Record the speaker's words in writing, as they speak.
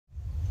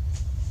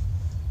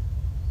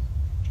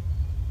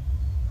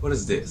What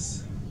is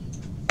this?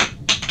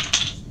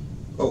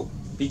 Oh,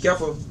 be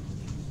careful.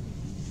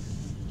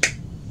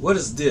 What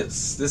is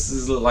this? This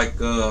is look like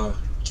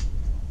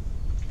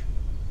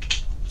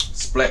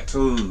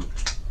Splatoon.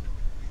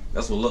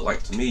 That's what it looked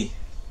like to me.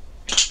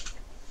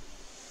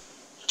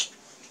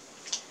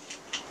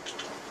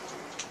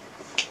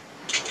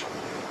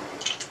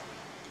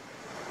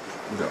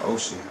 The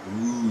ocean.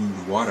 Ooh,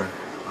 the water.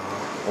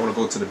 I want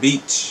to go to the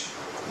beach.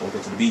 I want to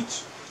go to the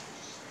beach.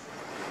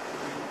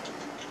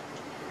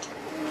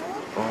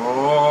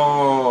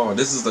 Oh,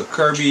 this is the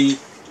Kirby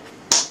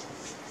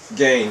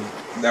game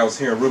that I was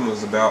hearing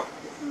rumors about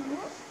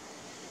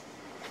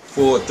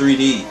for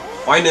 3D.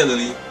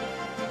 Finally.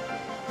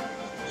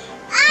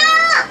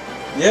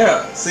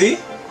 Yeah, see?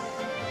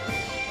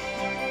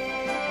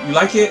 You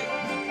like it?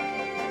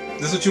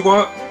 This what you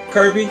want,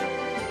 Kirby?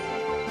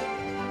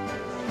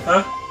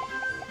 Huh?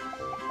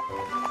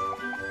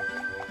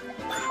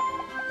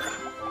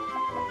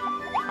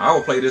 I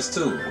will play this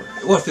too.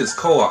 What if it's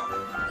co-op?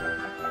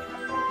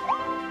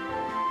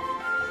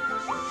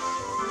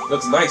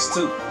 Looks nice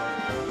too.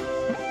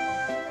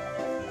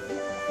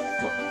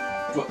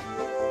 Look.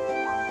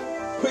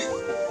 Wait.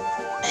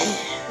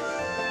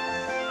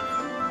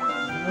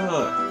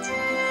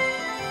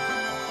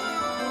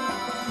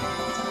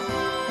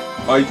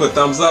 Oh, you put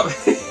thumbs up?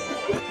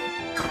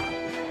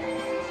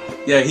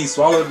 Yeah, he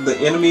swallowed the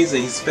enemies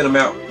and he spit them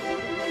out.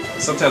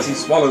 Sometimes he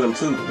swallowed them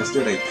too, but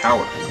still they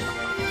power.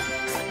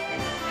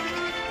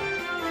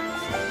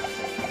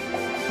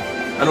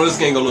 I know this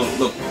game gonna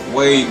look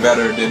way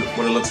better than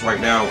what it looks right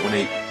now when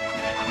they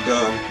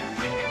done.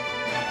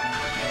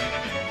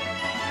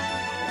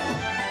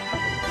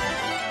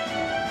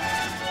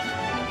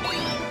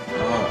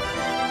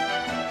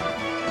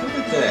 Look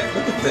at that!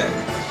 Look at that!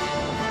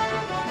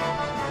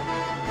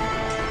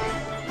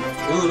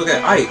 Ooh, look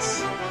at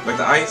ice! Like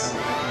the ice.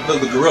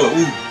 Look, the gorilla.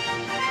 Ooh!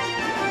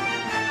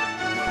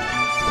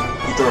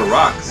 He throwing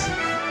rocks.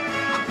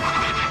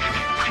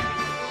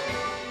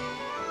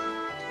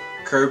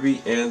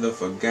 Kirby and the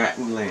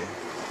Forgotten Land.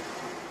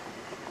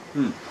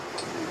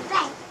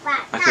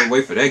 I can't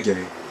wait for that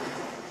game.